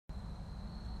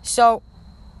So,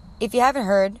 if you haven't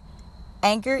heard,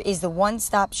 Anchor is the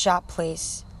one-stop shop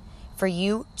place for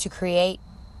you to create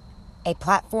a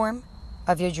platform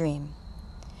of your dream.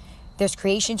 There's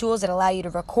creation tools that allow you to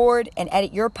record and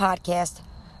edit your podcast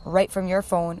right from your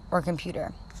phone or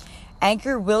computer.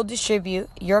 Anchor will distribute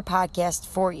your podcast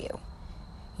for you.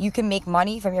 You can make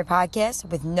money from your podcast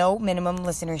with no minimum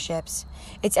listenerships.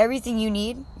 It's everything you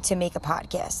need to make a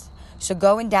podcast. So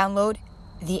go and download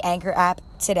the Anchor app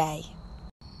today.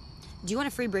 Do you want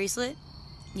a free bracelet?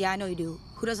 Yeah, I know you do.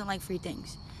 Who doesn't like free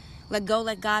things? Let Go,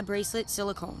 Let God bracelet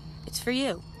silicone. It's for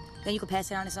you. Then you can pass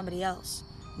it on to somebody else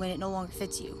when it no longer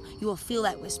fits you. You will feel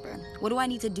that whisper. What do I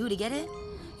need to do to get it?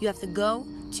 You have to go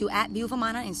to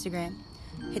 @BeautifulMind on Instagram,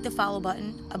 hit the follow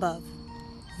button above.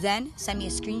 Then send me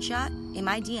a screenshot in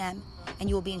my DM and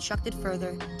you will be instructed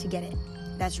further to get it.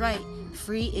 That's right.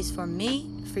 Free is for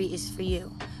me. Free is for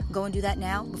you. Go and do that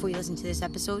now before you listen to this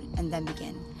episode and then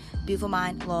begin. Beautiful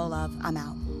Mind, Law of Love, I'm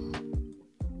out.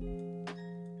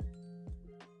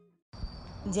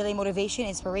 Daily motivation,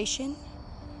 inspiration.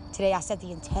 Today I set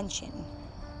the intention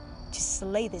to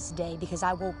slay this day because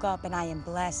I woke up and I am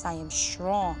blessed. I am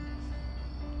strong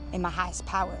in my highest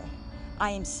power. I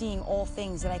am seeing all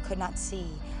things that I could not see.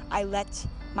 I let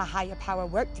my higher power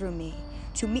work through me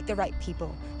to meet the right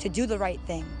people, to do the right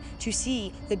thing, to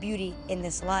see the beauty in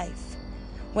this life.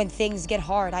 When things get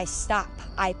hard, I stop,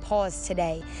 I pause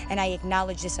today, and I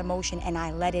acknowledge this emotion and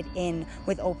I let it in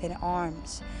with open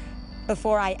arms.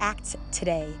 Before I act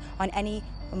today on any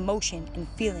emotion and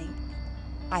feeling,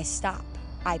 I stop,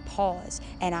 I pause,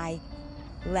 and I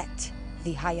let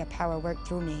the higher power work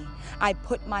through me. I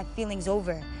put my feelings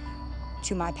over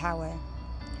to my power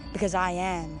because I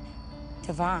am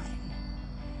divine.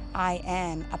 I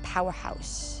am a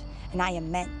powerhouse and I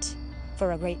am meant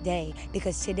for a great day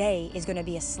because today is going to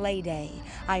be a slay day.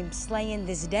 I'm slaying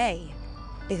this day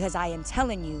because I am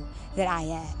telling you that I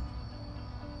am.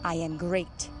 I am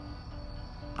great.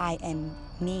 I am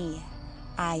me.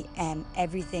 I am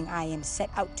everything I am set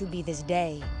out to be this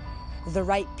day. The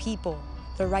right people,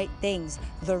 the right things,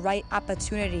 the right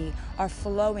opportunity are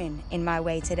flowing in my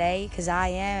way today because I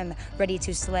am ready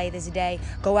to slay this day.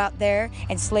 Go out there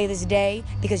and slay this day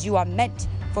because you are meant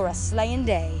for a slaying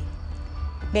day.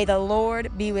 May the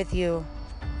Lord be with you.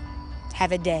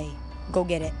 Have a day. Go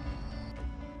get it.